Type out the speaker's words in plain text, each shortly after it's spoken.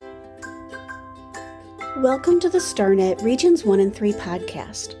Welcome to the StarNet Regions 1 and 3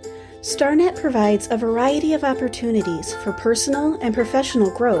 podcast. StarNet provides a variety of opportunities for personal and professional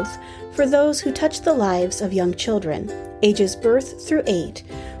growth for those who touch the lives of young children, ages birth through 8,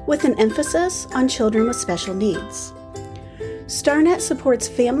 with an emphasis on children with special needs. StarNet supports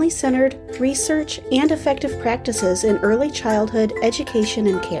family-centered research and effective practices in early childhood education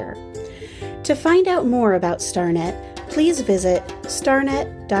and care. To find out more about StarNet, please visit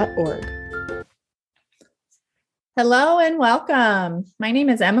starnet.org. Hello and welcome. My name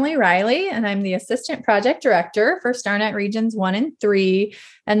is Emily Riley, and I'm the Assistant Project Director for StarNet Regions 1 and 3,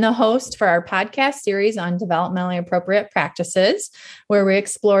 and the host for our podcast series on developmentally appropriate practices, where we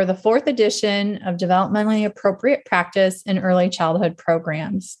explore the 4th edition of developmentally appropriate practice in early childhood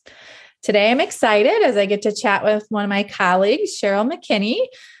programs. Today, I'm excited as I get to chat with one of my colleagues, Sherial McKinney,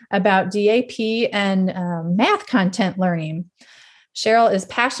 about DAP and math content learning. Sherial is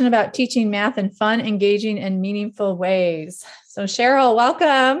passionate about teaching math in fun, engaging, and meaningful ways. So Sherial,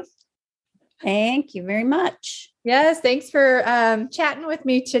 welcome. Thank you very much. Yes, thanks for chatting with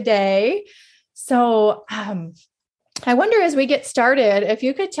me today. So I wonder as we get started, if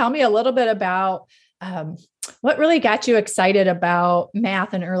you could tell me a little bit about what really got you excited about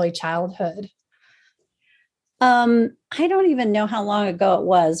math in early childhood? I don't even know how long ago it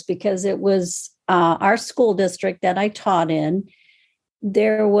was because it was our school district that I taught in.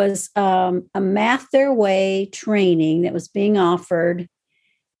 There was a Math Their Way training that was being offered.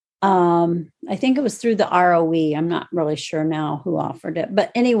 I think it was through the ROE. I'm not really sure now who offered it.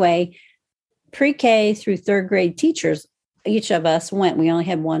 But anyway, pre-K through 3rd grade teachers, each of us went. We only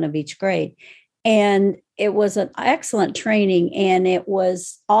had one of each grade. And it was an excellent training. And it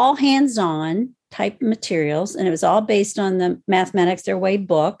was all hands-on type materials. And it was all based on the Mathematics Their Way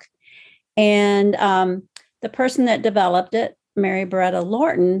book. And the person that developed it, Mary Beretta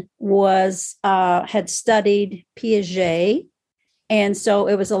Lorton, was had studied Piaget. And so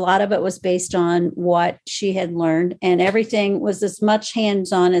it was a lot of it was based on what she had learned, and everything was as much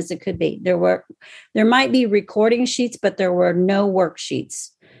hands-on as it could be. There might be recording sheets, but there were no worksheets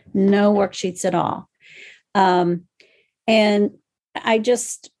at all. And I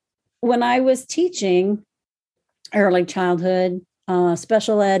just, when I was teaching early childhood,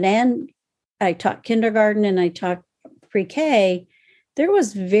 special ed, and I taught kindergarten and I taught pre-K, there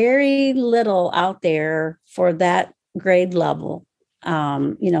was very little out there for that grade level.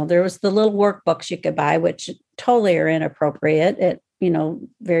 There was the little workbooks you could buy, which totally are inappropriate at,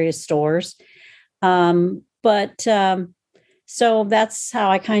 various stores. So that's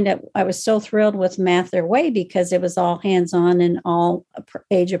how I was so thrilled with Math Their Way because it was all hands-on and all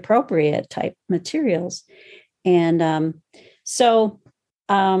age appropriate type materials. And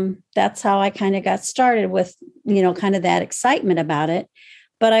that's how I kind of got started with, kind of that excitement about it.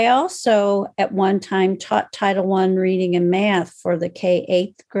 But I also at one time taught Title I reading and math for the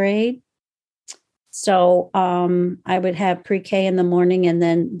K-8th grade. So I would have pre-K in the morning and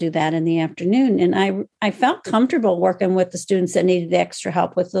then do that in the afternoon. And I felt comfortable working with the students that needed extra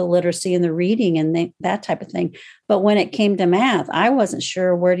help with the literacy and the reading and that type of thing. But when it came to math, I wasn't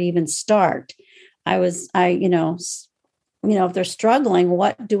sure where to even start. If they're struggling,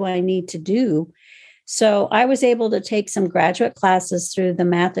 what do I need to do? So I was able to take some graduate classes through the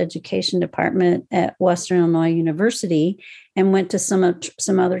math education department at Western Illinois University and went to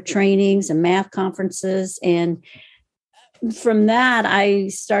some other trainings and math conferences. And from that, I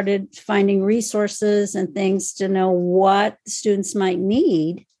started finding resources and things to know what students might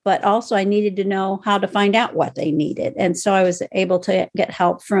need, but also I needed to know how to find out what they needed. And so I was able to get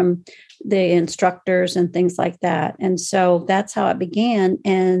help from the instructors and things like that. And so that's how it began.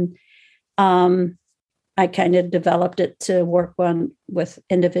 And I kind of developed it to work with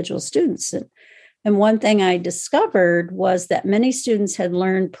individual students. And one thing I discovered was that many students had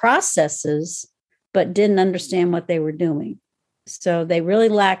learned processes, but didn't understand what they were doing. So they really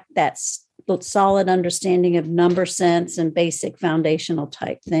lacked that solid understanding of number sense and basic foundational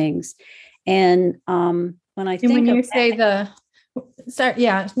type things. And when I think when you say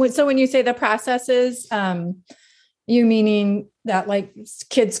so when you say the processes, you meaning that like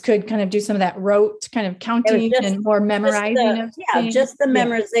kids could kind of do some of that rote kind of counting and more memorizing? Just the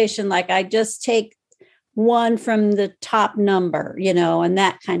memorization. Like I just take one from the top number, and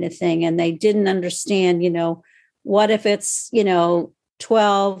that kind of thing. And they didn't understand, what if it's,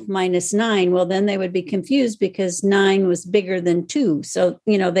 12 minus 9? Well, then they would be confused because 9 was bigger than 2. So,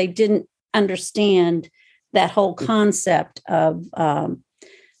 they didn't understand that whole concept of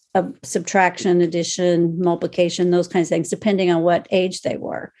subtraction, addition, multiplication, those kinds of things, depending on what age they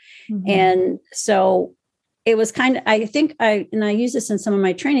were. Mm-hmm. And so it was kind of, and I use this in some of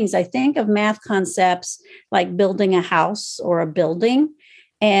my trainings, I think of math concepts like building a house or a building.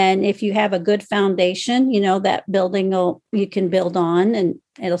 And if you have a good foundation, that building you can build on and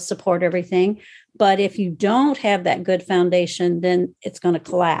it'll support everything. But if you don't have that good foundation, then it's going to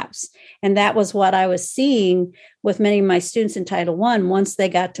collapse. And that was what I was seeing with many of my students in Title I. Once they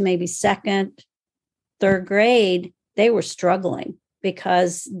got to maybe second, third grade, they were struggling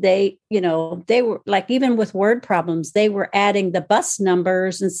because they were like, even with word problems, they were adding the bus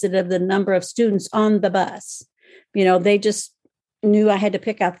numbers instead of the number of students on the bus. They just knew I had to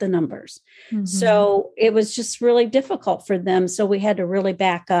pick out the numbers. Mm-hmm. So it was just really difficult for them. So we had to really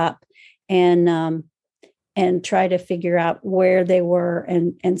back up and try to figure out where they were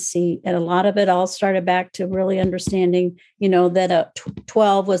and see. And a lot of it all started back to really understanding, that a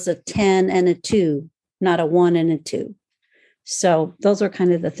 12 was a 10 and a 2, not a 1 and a 2. So those are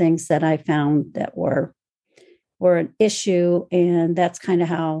kind of the things that I found that were an issue. And that's kind of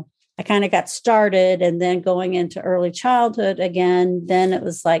how I kind of got started. And then going into early childhood again, then it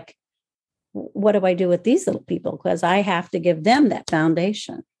was like, what do I do with these little people? Because I have to give them that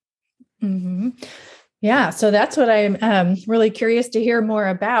foundation. Mm-hmm. Yeah. So that's what I'm really curious to hear more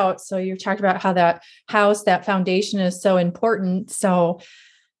about. So you talked about how that house, that foundation is so important. So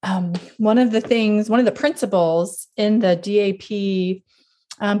one of the principles in the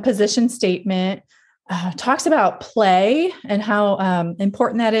DAP position statement talks about play and how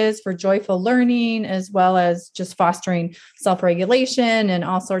important that is for joyful learning, as well as just fostering self-regulation and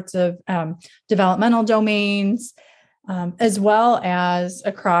all sorts of developmental domains, as well as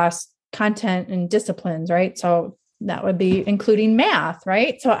across content and disciplines, right? So that would be including math,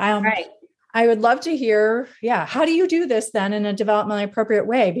 right? So right. I would love to hear, how do you do this then in a developmentally appropriate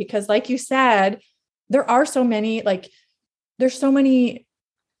way? Because like you said, there's so many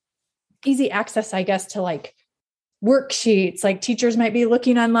easy access, I guess, to like worksheets. Like teachers might be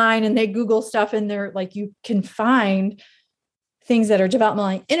looking online and they Google stuff and they're like, you can find things that are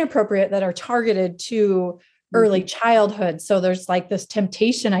developmentally inappropriate that are targeted to early childhood. So there's like this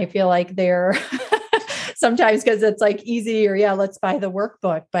temptation, I feel like there sometimes because it's like easy or let's buy the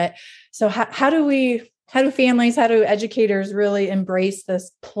workbook. But so how do families, how do educators really embrace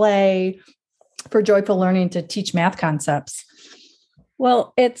this play for joyful learning to teach math concepts?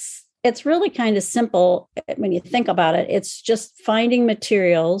 Well, it's really kind of simple when you think about it. It's just finding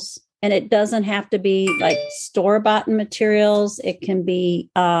materials, and it doesn't have to be like store-bought materials. It can be,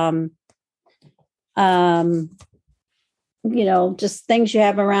 just things you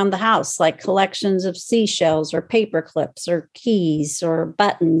have around the house, like collections of seashells or paper clips or keys or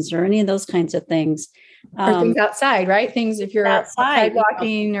buttons or any of those kinds of things. Or things outside, right? Things if you're outside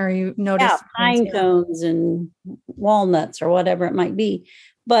walking or you notice pine cones and walnuts or whatever it might be.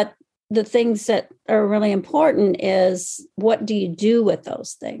 But the things that are really important is, what do you do with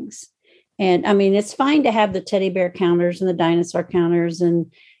those things? And I mean, it's fine to have the teddy bear counters and the dinosaur counters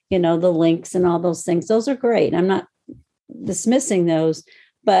and, the links and all those things. Those are great. I'm not dismissing those,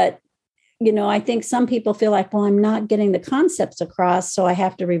 but, I think some people feel like, well, I'm not getting the concepts across, so I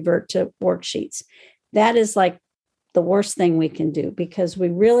have to revert to worksheets. That is like the worst thing we can do, because we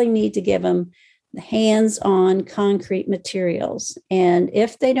really need to give them hands-on concrete materials. And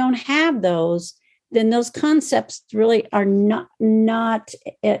if they don't have those, then those concepts really are not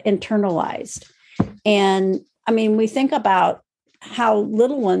internalized. And I mean, we think about how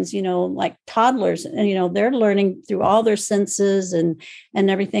little ones, like toddlers, and, they're learning through all their senses and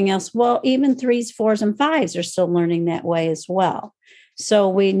everything else. Well, even 3s, 4s, and 5s are still learning that way as well. So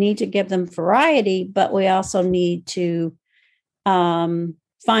we need to give them variety, but we also need to find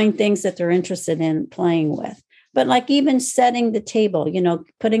things that they're interested in playing with. But like even setting the table,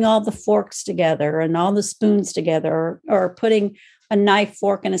 putting all the forks together and all the spoons together, or putting a knife,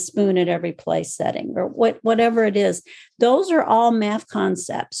 fork, and a spoon at every place setting, or whatever it is. Those are all math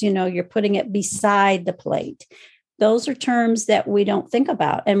concepts. You're putting it beside the plate. Those are terms that we don't think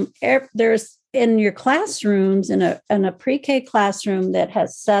about. And there's in your classrooms, in a pre-K classroom that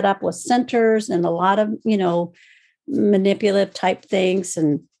has set up with centers and a lot of, manipulative type things.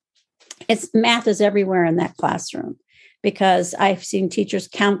 And math is everywhere in that classroom, because I've seen teachers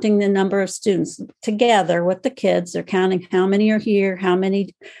counting the number of students together with the kids. They're counting how many are here, how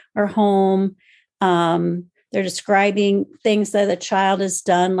many are home. They're describing things that a child has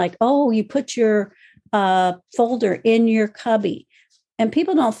done, like, oh, you put your folder in your cubby. And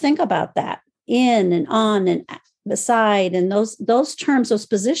people don't think about that. In and on and beside, and those terms, those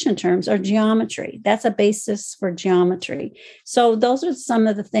position terms, are geometry. That's a basis for geometry. So those are some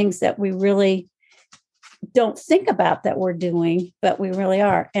of the things that we really don't think about that we're doing, but we really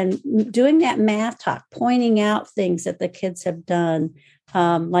are. And doing that math talk, pointing out things that the kids have done,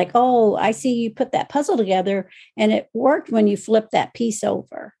 like, oh, I see you put that puzzle together and it worked when you flipped that piece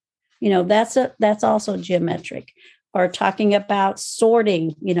over. That's also geometric. Or talking about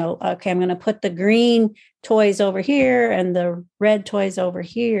sorting, okay, I'm going to put the green toys over here and the red toys over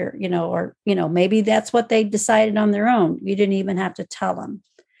here, or maybe that's what they decided on their own. You didn't even have to tell them.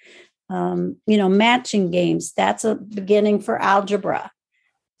 Matching games, that's a beginning for algebra.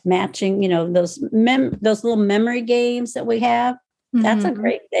 Matching, those little memory games that we have, that's a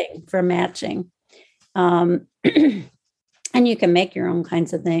great thing for matching. And you can make your own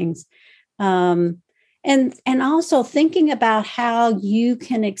kinds of things. And also thinking about how you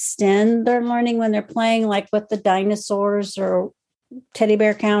can extend their learning when they're playing, like with the dinosaurs or teddy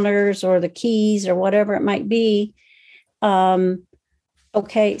bear counters or the keys or whatever it might be.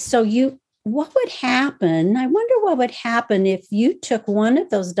 Okay, so what would happen? I wonder what would happen if you took one of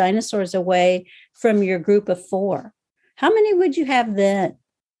those dinosaurs away from your group of 4. How many would you have then?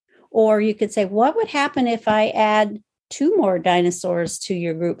 Or you could say, what would happen if I add 2 more dinosaurs to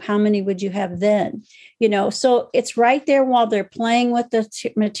your group? How many would you have then? So it's right there while they're playing with the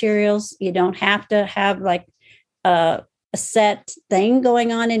materials. You don't have to have like a set thing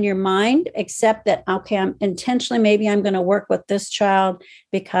going on in your mind, except that, okay, maybe I'm going to work with this child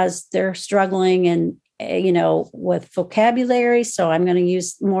because they're struggling and, with vocabulary. So I'm going to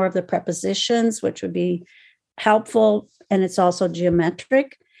use more of the prepositions, which would be helpful. And it's also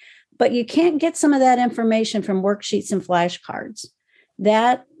geometric. But you can't get some of that information from worksheets and flashcards.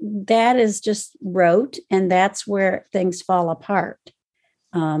 That is just rote, and that's where things fall apart.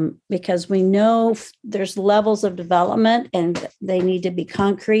 Because we know there's levels of development and they need to be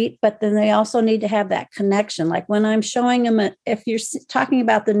concrete, but then they also need to have that connection. Like when I'm showing them, if you're talking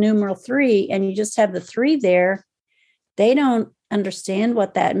about the numeral 3 and you just have the 3 there, they don't understand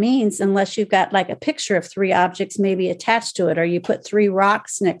what that means unless you've got like a picture of 3 objects maybe attached to it, or you put 3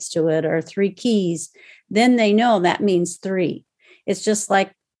 rocks next to it or 3 keys. Then they know that means 3. It's just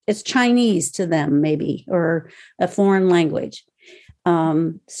like it's Chinese to them maybe, or a foreign language.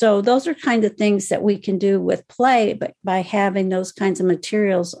 So those are kind of things that we can do with play, but by having those kinds of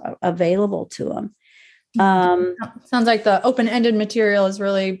materials available to them. Sounds like the open-ended material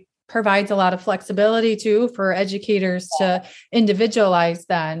really provides a lot of flexibility too for educators to individualize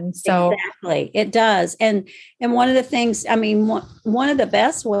then. So exactly, it does. And one of the things, one of the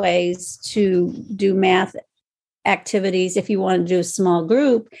best ways to do math activities, if you want to do a small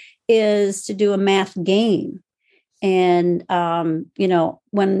group, is to do a math game. And,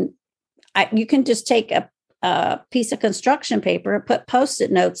 when you can just take a piece of construction paper, put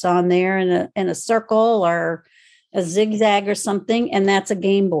Post-it notes on there in a circle or a zigzag or something, and that's a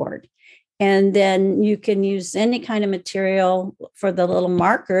game board. And then you can use any kind of material for the little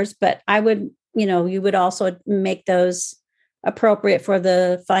markers, but you would also make those appropriate for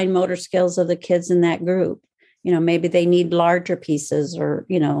the fine motor skills of the kids in that group. Maybe they need larger pieces or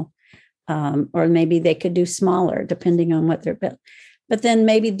maybe they could do smaller depending on what they're built. But then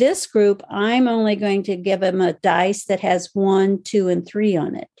maybe this group, I'm only going to give them a dice that has 1, 2, and 3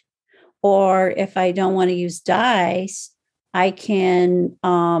 on it. Or if I don't want to use dice, I can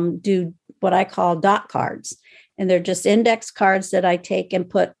do what I call dot cards. And they're just index cards that I take and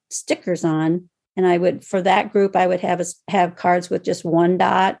put stickers on. And for that group, I would have cards with just 1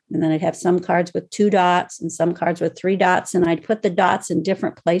 dot. And then I'd have some cards with 2 dots and some cards with 3 dots. And I'd put the dots in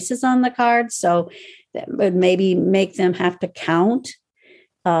different places on the cards. So that would maybe make them have to count.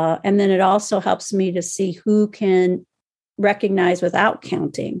 And then it also helps me to see who can recognize without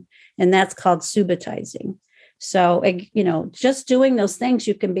counting. And that's called subitizing. So, just doing those things,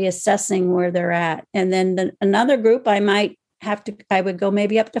 you can be assessing where they're at. And then another group, I would go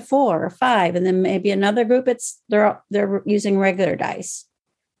maybe up to 4 or 5. And then maybe another group, they're using regular dice.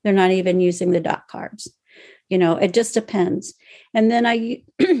 They're not even using the dot cards. It just depends. And then I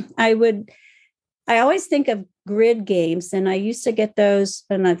always think of grid games, and I used to get those,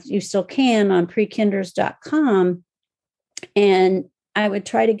 and you still can, on prekinders.com. And I would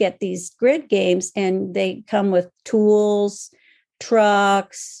try to get these grid games, and they come with tools,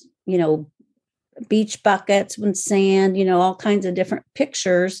 trucks, beach buckets and sand, all kinds of different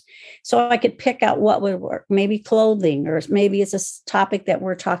pictures. So I could pick out what would work, maybe clothing, or maybe it's a topic that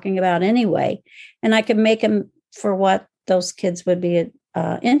we're talking about anyway. And I could make them for what those kids would be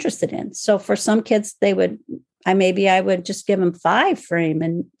interested in. So for some kids, I would just give them 5 frame,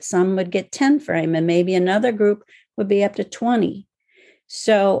 and some would get 10 frame, and maybe another group would be up to 20.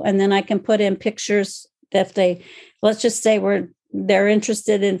 So, and then I can put in pictures that let's just say they're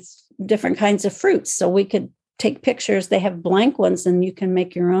interested in different kinds of fruits. So we could take pictures. They have blank ones, and you can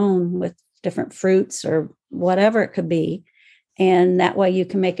make your own with different fruits or whatever it could be. And that way you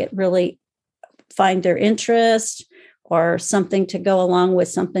can make it really find their interest or something to go along with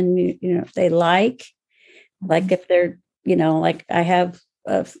something, if they like if they're, like I have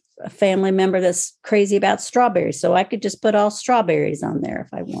a family member that's crazy about strawberries. So I could just put all strawberries on there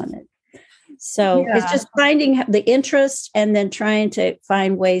if I wanted. So it's just finding the interest and then trying to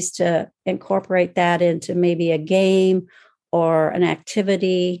find ways to incorporate that into maybe a game or an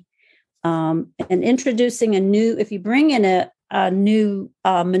activity, and introducing if you bring in a new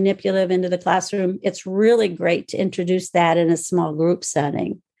manipulative into the classroom, it's really great to introduce that in a small group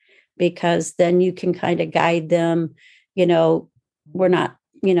setting, because then you can kind of guide them. We're not,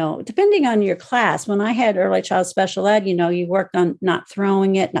 depending on your class. When I had early child special ed, you worked on not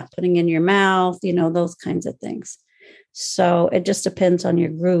throwing it, not putting in your mouth, those kinds of things. So it just depends on your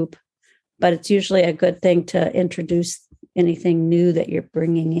group, but it's usually a good thing to introduce anything new that you're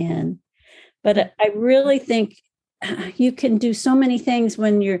bringing in. But I really think you can do so many things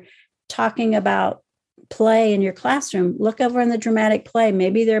when you're talking about play in your classroom. Look over in the dramatic play.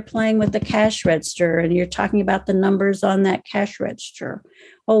 Maybe they're playing with the cash register and you're talking about the numbers on that cash register.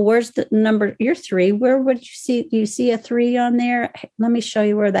 Oh, where's the number? You're 3. Where would you see? Do you see a 3 on there? Let me show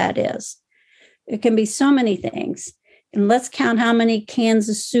you where that is. It can be so many things. And let's count how many cans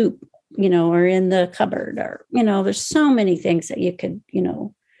of soup, are in the cupboard, or, there's so many things that you could,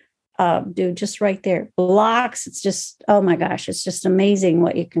 do just right there. Blocks, it's just, oh my gosh, it's just amazing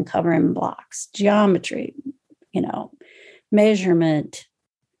what you can cover in blocks. Geometry, measurement.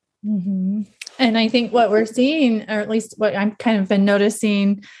 Mm-hmm. And I think what we're seeing, or at least what I've kind of been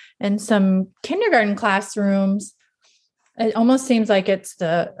noticing in some kindergarten classrooms, it almost seems like it's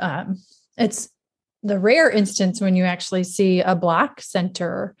the rare instance when you actually see a block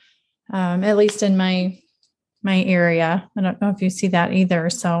center, at least in my area. I don't know if you see that either.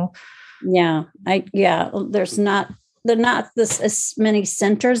 So they're not as many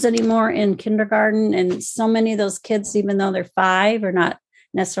centers anymore in kindergarten. And so many of those kids, even though they're 5, are not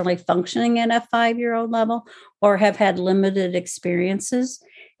necessarily functioning at a 5-year-old level or have had limited experiences.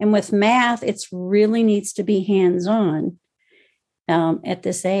 And with math, it really needs to be hands-on at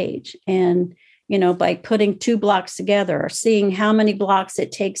this age. And by putting 2 blocks together or seeing how many blocks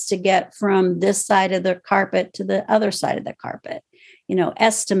it takes to get from this side of the carpet to the other side of the carpet,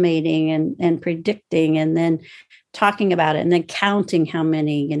 estimating and predicting, and then talking about it, and then counting how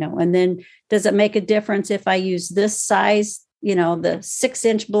many, and then does it make a difference if I use this size, the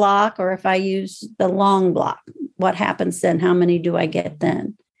 6-inch block, or if I use the long block? What happens then? How many do I get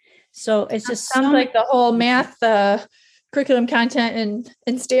then? So it's just sounds like the whole math curriculum content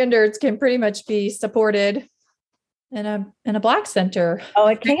and standards can pretty much be supported in a block center. Oh,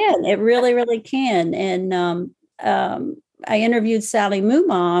 it can. It really, really can. And I interviewed Sally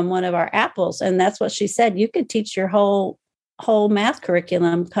Muma on one of our apples, and that's what she said. You could teach your whole math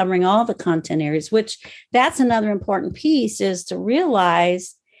curriculum covering all the content areas, which that's another important piece, is to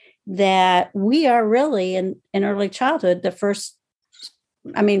realize that we are really in early childhood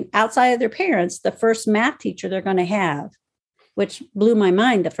outside of their parents, the first math teacher they're going to have, which blew my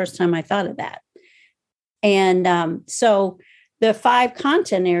mind the first time I thought of that. And so the 5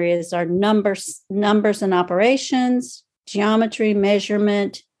 content areas are numbers and operations, geometry,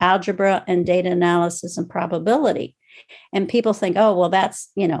 measurement, algebra, and data analysis and probability. And people think, oh, well, that's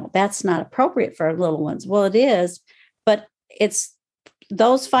not appropriate for little ones. Well, it is, but it's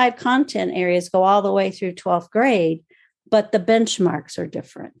those 5 content areas go all the way through 12th grade, but the benchmarks are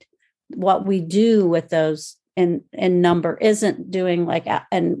different. What we do with those in number isn't doing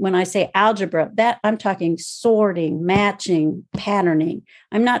and when I say algebra, that I'm talking sorting, matching, patterning.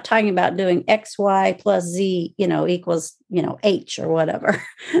 I'm not talking about doing X, Y plus Z, equals, H or whatever.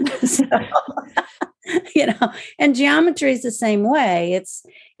 So, and geometry is the same way.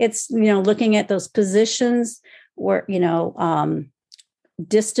 It's looking at those positions where,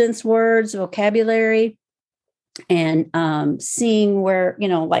 distance words, vocabulary, and seeing where,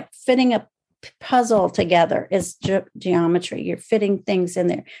 fitting a puzzle together is geometry. You're fitting things in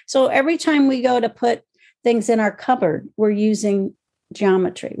there. So every time we go to put things in our cupboard, we're using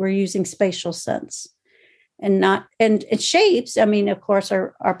geometry. We're using spatial sense, and shapes, of course,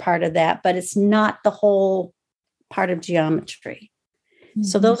 are part of that, but it's not the whole part of geometry. Mm-hmm.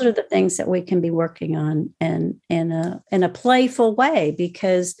 So those are the things that we can be working on and in a playful way,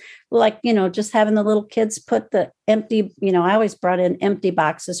 because just having the little kids put the empty, I always brought in empty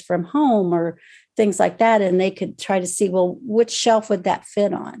boxes from home or things like that. And they could try to see, well, which shelf would that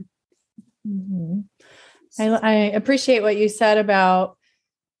fit on? Mm-hmm. I appreciate what you said about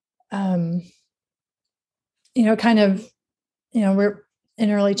kind of, we're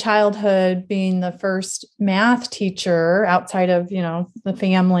in early childhood being the first math teacher outside of, the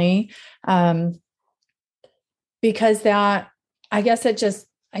family. Because that, I guess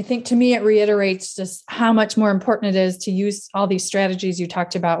I think to me, it reiterates just how much more important it is to use all these strategies you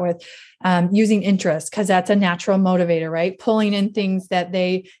talked about with using interest, because that's a natural motivator, right? Pulling in things that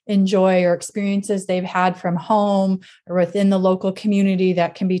they enjoy or experiences they've had from home or within the local community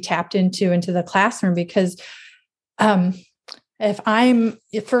that can be tapped into the classroom. Because if I'm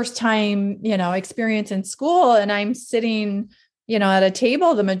first time, experience in school and I'm sitting, at a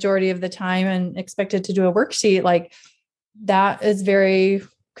table the majority of the time and expected to do a worksheet, like that is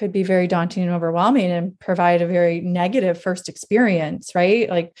could be very daunting and overwhelming and provide a very negative first experience, right?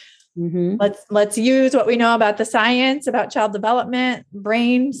 Like, let's use what we know about the science, about child development,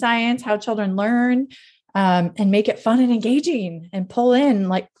 brain science, how children learn, and make it fun and engaging and pull in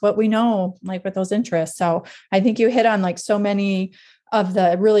like what we know, like with those interests. So I think you hit on like so many of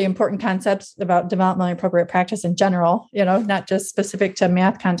the really important concepts about developmentally appropriate practice in general, not just specific to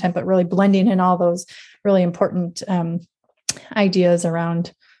math content, but really blending in all those really important ideas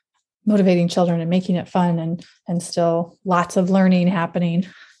around motivating children and making it fun and still lots of learning happening.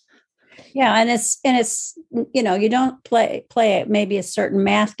 Yeah. And it's, you don't play maybe a certain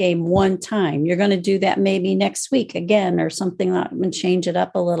math game one time. You're going to do that maybe next week again, or something like, and change it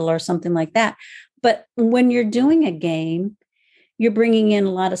up a little or something like that. But when you're doing a game, you're bringing in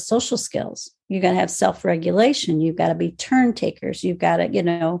a lot of social skills. You got to have self-regulation. You've got to be turn takers. You've got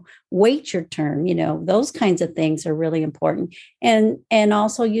to, wait your turn. Those kinds of things are really important. And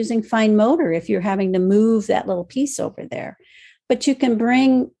also using fine motor if you're having to move that little piece over there. But you can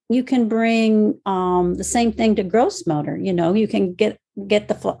bring the same thing to gross motor. You can get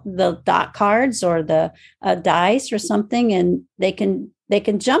the dot cards or the dice or something, and they can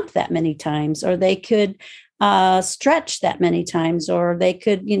jump that many times, or they could stretch that many times, or they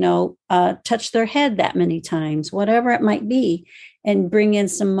could, touch their head that many times, whatever it might be, and bring in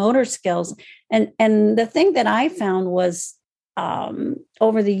some motor skills. And the thing that I found was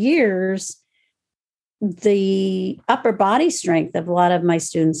over the years, the upper body strength of a lot of my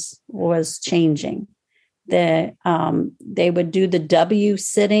students was changing. They would do the W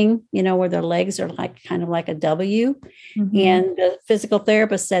sitting, where their legs are kind of like a W. Mm-hmm. And the physical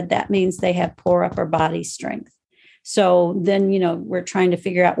therapist said that means they have poor upper body strength. So then, we're trying to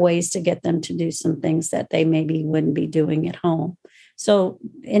figure out ways to get them to do some things that they maybe wouldn't be doing at home. So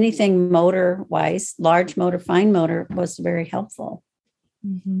anything motor wise, large motor, fine motor was very helpful.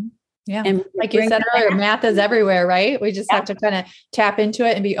 Mm-hmm. Yeah. And like you said earlier, math is everywhere, right? We just have to kind of tap into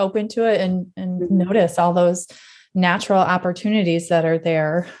it and be open to it and notice all those natural opportunities that are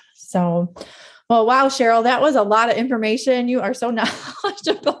there. So, well, wow, Sherial, that was a lot of information. You are so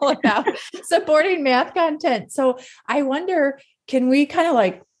knowledgeable about supporting math content. So I wonder, can we kind of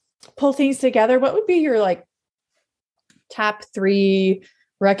like pull things together? What would be your top 3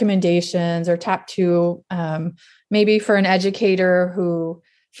 recommendations or top 2, maybe for an educator who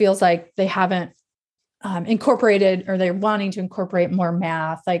feels like they haven't incorporated, or they're wanting to incorporate more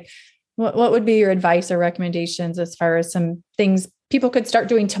math? Like what would be your advice or recommendations as far as some things people could start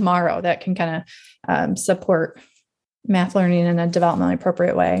doing tomorrow that can kind of support math learning in a developmentally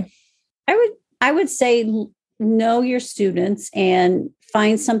appropriate way? I would say know your students and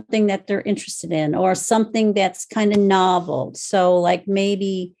find something that they're interested in, or something that's kind of novel. So like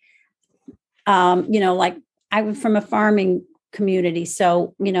maybe, like I'm from a farming community.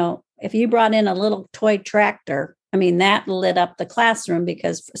 So, if you brought in a little toy tractor, that lit up the classroom,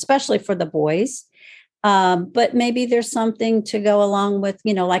 because especially for the boys, but maybe there's something to go along with,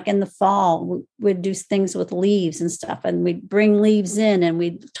 like in the fall, we'd do things with leaves and stuff, and we'd bring leaves in and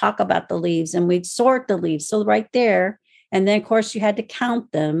we'd talk about the leaves and we'd sort the leaves. So right there. And then of course you had to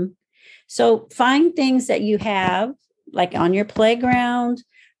count them. So find things that you have like on your playground,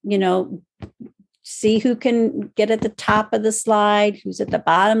 see who can get at the top of the slide, who's at the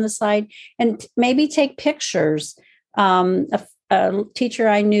bottom of the slide, and maybe take pictures. A teacher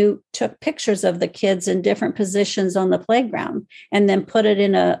I knew took pictures of the kids in different positions on the playground and then put it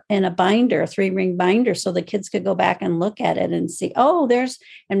in a binder, a 3-ring binder, so the kids could go back and look at it and see,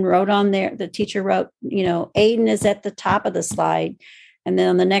 and wrote on there, the teacher wrote, Aiden is at the top of the slide. And then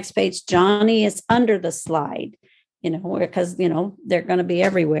on the next page, Johnny is under the slide, because, they're going to be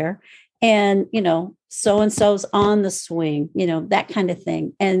everywhere. And, so-and-so's on the swing, that kind of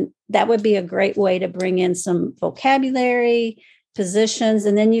thing. And that would be a great way to bring in some vocabulary, positions,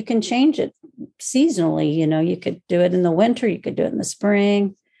 and then you can change it seasonally. You could do it in the winter, you could do it in the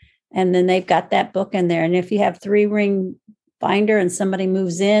spring. And then they've got that book in there. And if you have 3-ring binder and somebody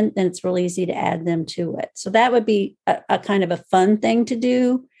moves in, then it's real easy to add them to it. So that would be a kind of a fun thing to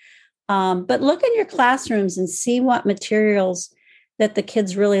do. But look in your classrooms and see what materials that the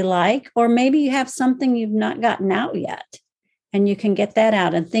kids really like, or maybe you have something you've not gotten out yet and you can get that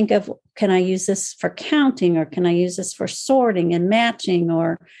out and think of, can I use this for counting, or can I use this for sorting and matching,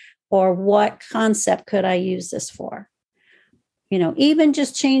 or what concept could I use this for? Even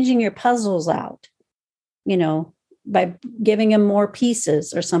just changing your puzzles out, by giving them more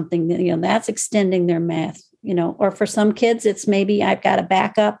pieces or something, that's extending their math, or for some kids, it's maybe I've got to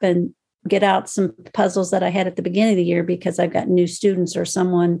back up and get out some puzzles that I had at the beginning of the year because I've got new students or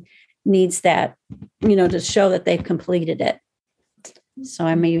someone needs that, to show that they've completed it. So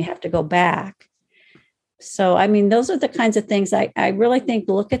I may have to go back. So, those are the kinds of things I really think,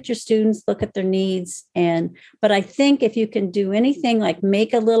 look at your students, look at their needs. But I think if you can do anything like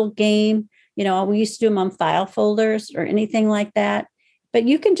make a little game, we used to do them on file folders or anything like that. But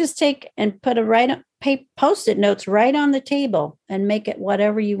you can just take and put Post-it notes right on the table and make it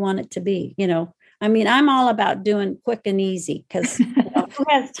whatever you want it to be. I'm all about doing quick and easy because who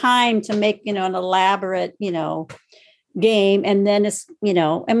has time to make, an elaborate, game. And then it's,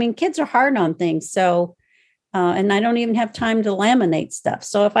 kids are hard on things. So, and I don't even have time to laminate stuff.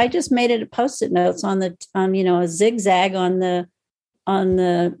 So if I just made it a Post-it notes on a zigzag on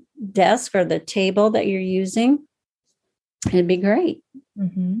the desk or the table that you're using, it'd be great.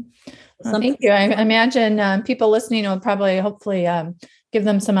 Mm-hmm. Well, thank you. I imagine people listening will probably, hopefully, give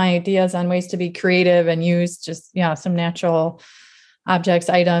them some ideas on ways to be creative and use just, some natural objects,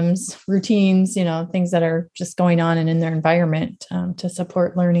 items, routines, things that are just going on and in their environment to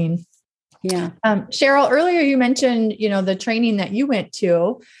support learning. Yeah. Sherial, earlier you mentioned, the training that you went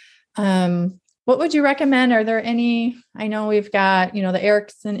to. What would you recommend? Are there any, I know we've got, the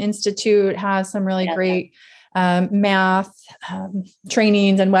Erickson Institute has some really great math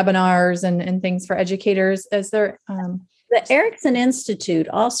trainings and webinars and things for educators. Is there? The Erickson Institute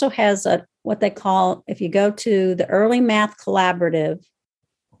also has what they call, if you go to the Early Math Collaborative,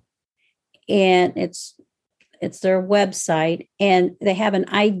 and it's their website, and they have an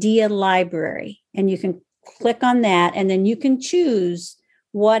idea library, and you can click on that, and then you can choose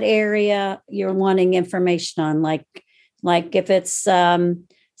what area you're wanting information on. Like if it's,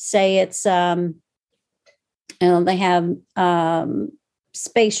 say it's, they have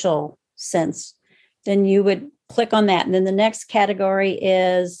spatial sense, then you would click on that. And then the next category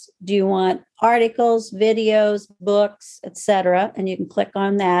is, do you want articles, videos, books, etc.? And you can click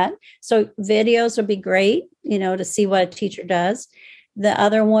on that. So videos would be great, to see what a teacher does. The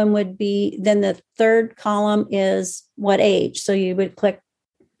other one would be, then the third column is what age. So you would click,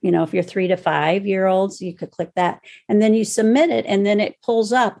 if you're 3 to 5 year olds, you could click that. And then you submit it, and then it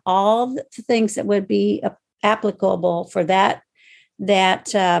pulls up all the things that would be applicable for that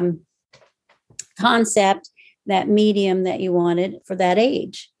concept, that medium that you wanted for that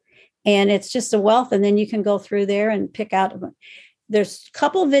age. And it's just a wealth. And then you can go through there and pick out. There's a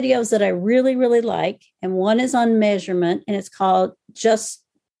couple of videos that I really, really like. And one is on measurement, and it's called Just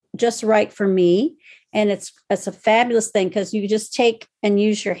Right for Me. And it's a fabulous thing because you just take and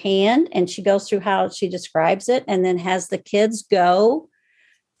use your hand, and she goes through how she describes it, and then has the kids go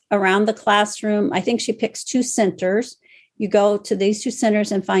around the classroom. I think she picks 2 centers. You go to these 2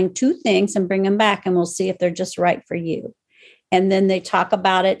 centers and find 2 things and bring them back, and we'll see if they're just right for you. And then they talk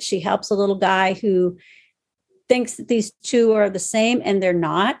about it. She helps a little guy who thinks that these 2 are the same, and they're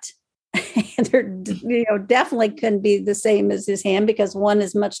not. They're, definitely couldn't be the same as his hand because one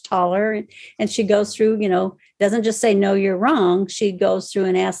is much taller. And she goes through, doesn't just say, no, you're wrong. She goes through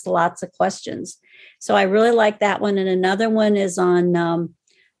and asks lots of questions. So I really like that one. And another one is on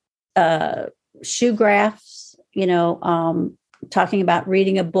shoe graphs, talking about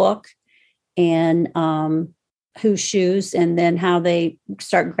reading a book and whose shoes, and then how they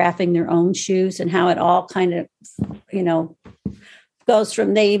start graphing their own shoes, and how it all kind of, goes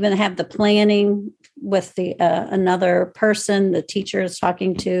from, they even have the planning with the another person the teacher is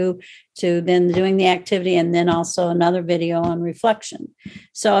talking to then doing the activity, and then also another video on reflection.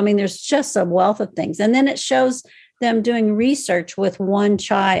 So, there's just a wealth of things. And then it shows them doing research with one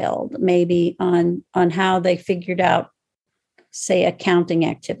child, maybe on how they figured out, say, a counting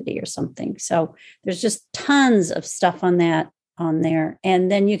activity or something. So there's just tons of stuff on there.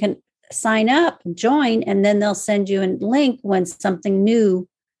 And then you can sign up, join, and then they'll send you a link when something new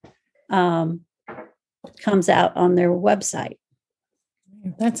comes out on their website.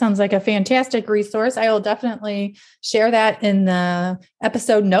 That sounds like a fantastic resource. I will definitely share that in the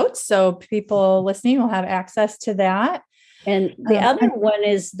episode notes, so people listening will have access to that. And the other one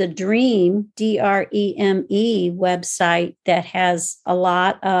is the DREAME, DREME website that has a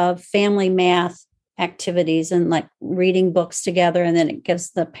lot of family math activities and like reading books together. And then it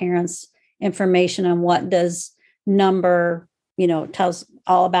gives the parents information on what does number, tells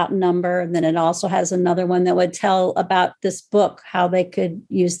all about number. And then it also has another one that would tell about this book, how they could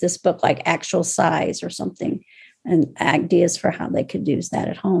use this book, like actual size or something, and ideas for how they could use that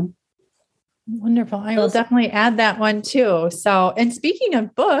at home. Wonderful. I will definitely add that one too. So, and speaking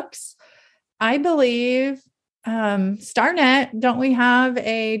of books, I believe StarNet, don't we have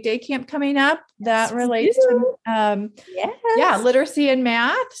a day camp coming up that relates to literacy and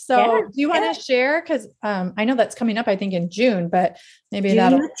math? So do you want to share? Because I know that's coming up, I think in June, but maybe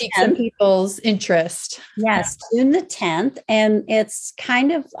that'll pique some people's interest. Yes, June the 10th. And it's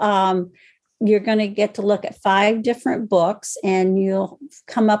kind of, you're going to get to look at 5 different books, and you'll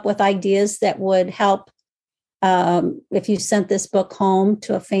come up with ideas that would help if you sent this book home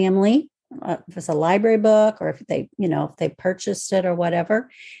to a family. If it's a library book, or if they purchased it or whatever.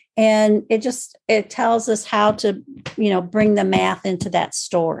 And it tells us how to, bring the math into that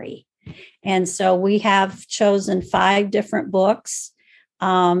story. And so we have chosen 5 different books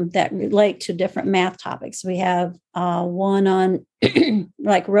that relate to different math topics. We have one on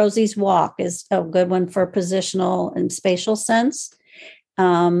like Rosie's Walk is a good one for positional and spatial sense.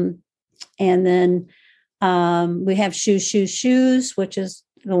 And then we have Shoes, which is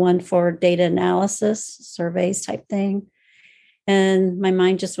the one for data analysis, surveys type thing. And my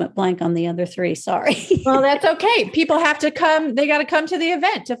mind just went blank on the other 3. Sorry. Well, that's okay. People have to come. They got to come to the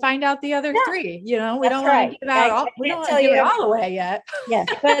event to find out the other 3. We don't want to give out all, we don't want to give it all away yet. Yes,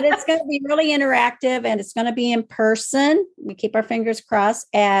 but it's going to be really interactive, and it's going to be in person. We keep our fingers crossed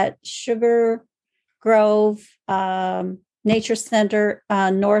at Sugar Grove Nature Center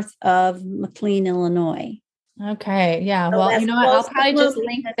north of McLean, Illinois. Okay. Yeah. So well, I'll probably just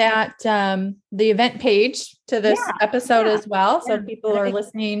link that, the event page to this episode as well. So people are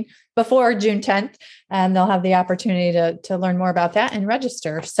listening before June 10th, and they'll have the opportunity to learn more about that and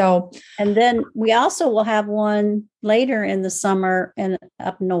register. So, and then we also will have one later in the summer and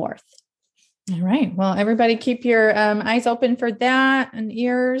up north. All right. Well, everybody keep your eyes open for that and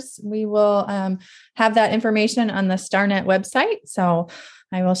ears. We will have that information on the StarNet website. So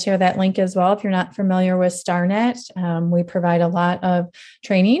I will share that link as well. If you're not familiar with StarNet, we provide a lot of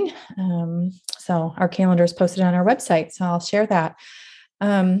training. So our calendar is posted on our website. So I'll share that.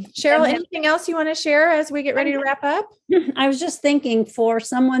 Sherial, anything else you want to share as we get ready to wrap up? I was just thinking, for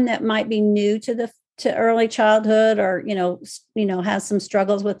someone that might be new to early childhood, or, has some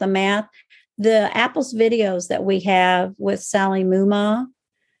struggles with the math, the Apple's videos that we have with Sally Muma,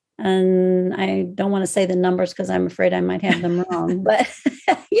 and I don't want to say the numbers because I'm afraid I might have them wrong, but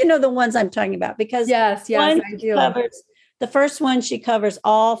the ones I'm talking about, because yes, I do. The first one, she covers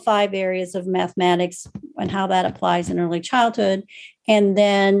all 5 areas of mathematics and how that applies in early childhood. And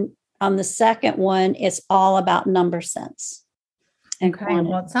then on the second one, it's all about number sense. Okay.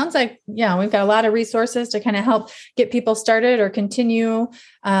 Well, it sounds like, we've got a lot of resources to kind of help get people started or continue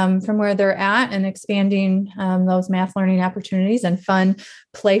from where they're at, and expanding those math learning opportunities in fun,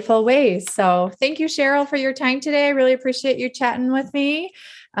 playful ways. So thank you, Sherial, for your time today. I really appreciate you chatting with me.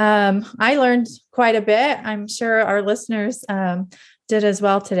 I learned quite a bit. I'm sure our listeners did as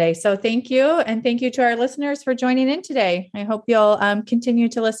well today. So thank you. And thank you to our listeners for joining in today. I hope you'll continue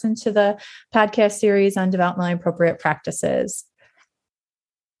to listen to the podcast series on developmentally appropriate practices.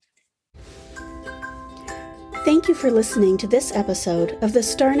 Thank you for listening to this episode of the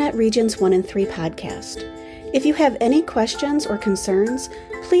StarNet Regions 1 and 3 podcast. If you have any questions or concerns,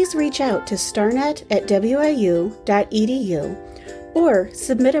 please reach out to starnet@wiu.edu or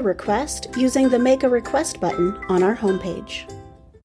submit a request using the Make a Request button on our homepage.